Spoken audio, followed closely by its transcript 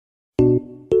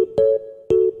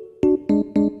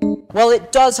Well,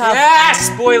 it does have... Yeah,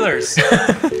 spoilers!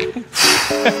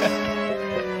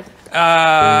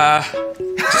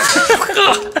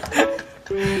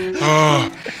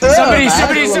 Somebody.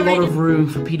 There's a lot of room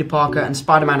for Peter Parker and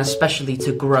Spider-Man especially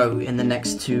to grow in the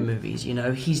next 2 movies, you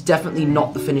know? He's definitely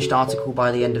not the finished article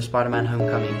by the end of Spider-Man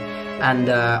Homecoming. And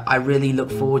I really look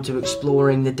forward to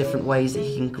exploring the different ways that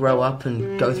he can grow up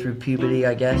and go through puberty,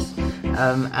 I guess.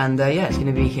 Yeah, it's going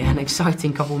to be an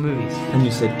exciting couple of movies. And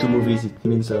you said 2 movies, it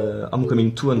means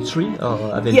Homecoming 2 and 3? Or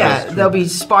Avengers yeah, 3? there'll be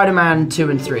Spider-Man 2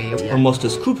 and 3. Yeah. Almost a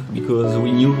scoop, because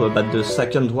we knew about the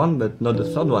second one, but not the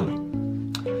third one.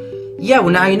 Yeah,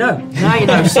 well now you know. Now you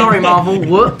know. Sorry, Marvel.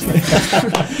 Whoops.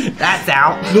 That's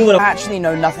out. I actually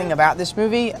know nothing about this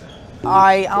movie.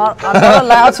 I'm not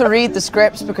allowed to read the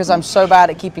scripts because I'm so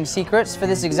bad at keeping secrets for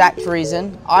this exact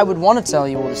reason. I would want to tell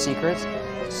you all the secrets,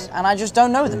 and I just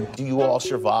don't know them. Do you all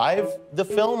survive the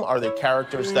film? Are there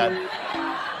characters that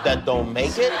don't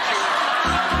make it?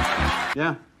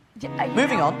 Yeah.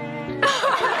 Moving on.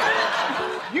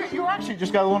 You actually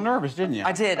just got a little nervous, didn't you?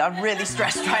 I did. I'm really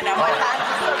stressed right now.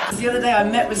 The other day I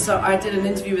met with I did an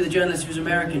interview with a journalist who was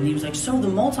American. And he was like, "So the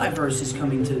multiverse is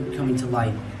coming to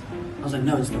light." I was like,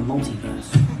 "No, it's the multiverse."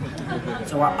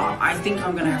 So I think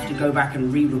I'm gonna have to go back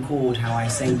and re-record how I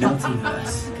say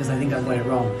multiverse because I think I got it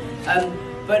wrong.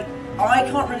 But I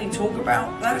can't really talk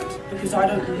about that because I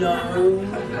don't know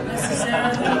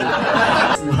necessarily.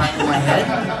 It's in the back of my head,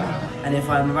 and if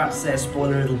I'm about to say a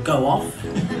spoiler, it'll go off,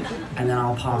 and then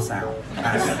I'll pass out.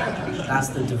 That's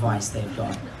the device they've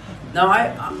got. No,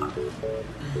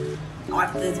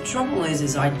 the trouble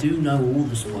is I do know all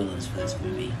the spoilers for this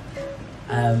movie.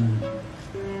 And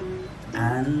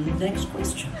next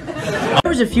question. There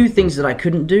was a few things that I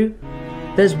couldn't do.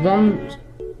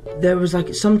 There was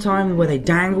like some time where they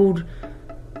dangled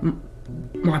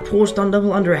my poor stunt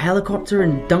double under a helicopter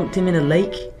and dunked him in a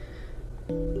lake.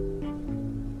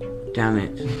 Damn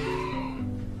it.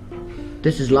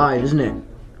 This is live, isn't it?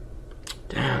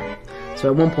 Damn. So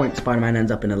at one point Spider-Man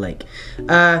ends up in a lake.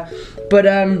 I'm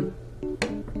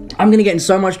gonna get in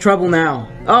so much trouble now.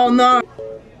 Oh no!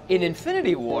 In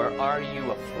Infinity War, are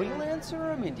you a freelancer?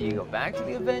 I mean, do you go back to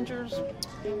the Avengers?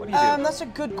 What do you do? That's a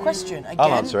good question. Again.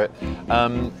 I'll answer it.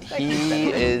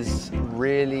 He is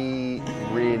really,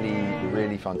 really,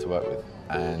 really fun to work with.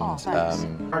 And,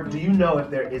 Do you know if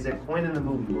there is a point in the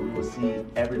movie where we will see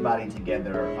everybody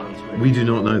together on screen? We do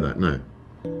not know that, no.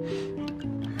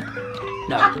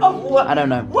 No, I don't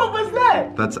know. What was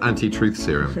that? That's anti-truth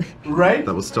serum. Right?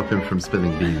 That will stop him from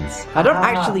spilling beans. I don't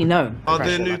actually know. Are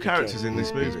there new characters in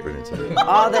this movie?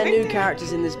 Are there new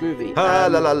characters in this movie? We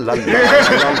heard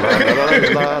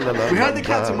that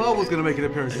Captain Marvel's going to make an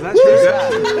appearance. Is that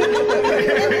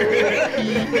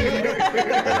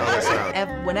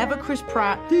true? Whenever Chris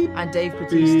Pratt and Dave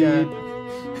Bautista...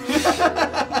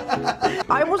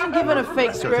 I wasn't given a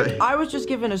fake script. I was just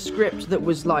given a script that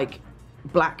was like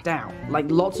blacked out. Like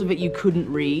lots of it you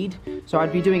couldn't read. So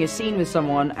I'd be doing a scene with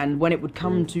someone, and when it would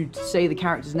come to say the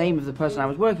character's name of the person I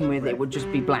was working with, it would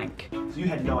just be blank. So you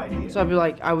had no idea. So I'd be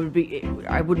like, I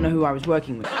wouldn't know who I was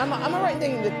working with. Am I right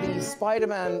thinking that the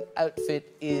Spider-Man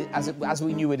outfit, as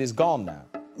we knew it, is gone now?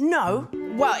 No.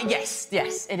 Well, yes,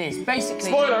 it is. Basically.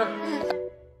 Spoiler.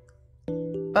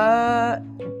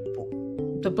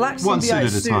 The black symbiote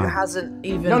suit hasn't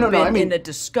even been in a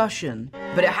discussion,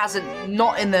 but it hasn't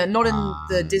not in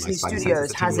the Disney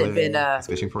studios has it been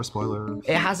fishing for a spoiler.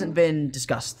 It hasn't been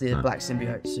discussed, the black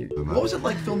symbiote suit. What was it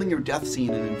like filming your death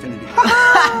scene in Infinity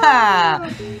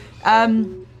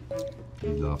He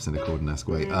laughs in a Corden-esque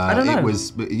way. I don't know. It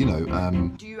was, you know...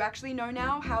 Do you actually know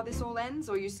now how this all ends,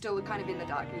 or are you still kind of in the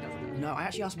dark and he doesn't know? No, I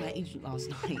actually asked my agent last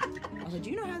night. I was like,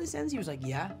 do you know how this ends? He was like,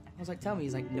 yeah. I was like, tell me.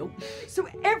 He's like, nope. So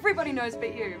everybody knows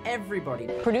but you? Everybody.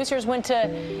 Producers went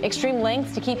to extreme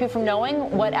lengths to keep you from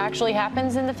knowing what actually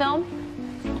happens in the film?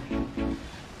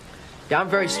 Yeah, I'm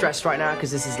very stressed right now because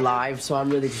this is live, so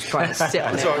I'm really just trying to sit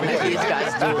on it and let these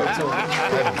guys do it.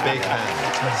 Big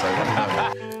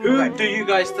hand. Who do you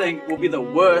guys think will be the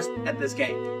worst at this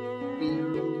game?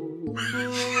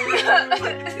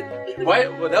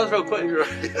 What? Well, that was real quick.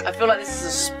 I feel like this is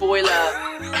a spoiler,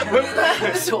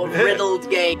 sort of riddled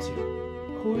game.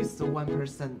 Who is the one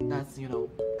person that's, you know,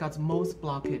 got most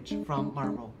blockage from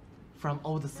Marvel, from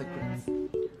all the secrets?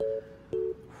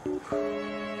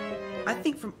 I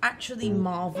think from actually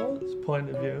Marvel's point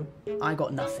of view, I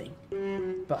got nothing.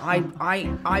 But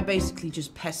I basically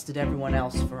just pestered everyone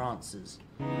else for answers.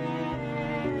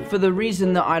 For the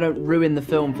reason that I don't ruin the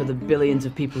film for the billions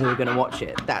of people who are going to watch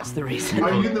it. That's the reason.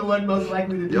 Are you the one most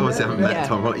likely to do You that? obviously haven't met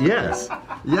Tom Holland. Yes.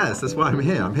 Yes, that's why I'm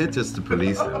here. I'm here just to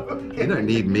police him. You don't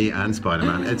need me and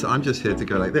Spider-Man. I'm just here to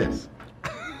go like this.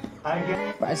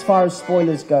 As far as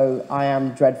spoilers go, I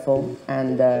am dreadful,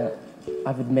 and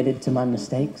I've admitted to my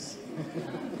mistakes.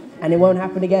 And it won't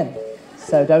happen again.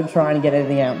 So don't try and get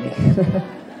anything out of me.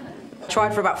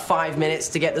 Tried for about 5 minutes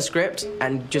to get the script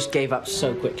and just gave up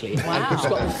so quickly. I just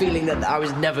got the feeling that I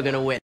was never going to win.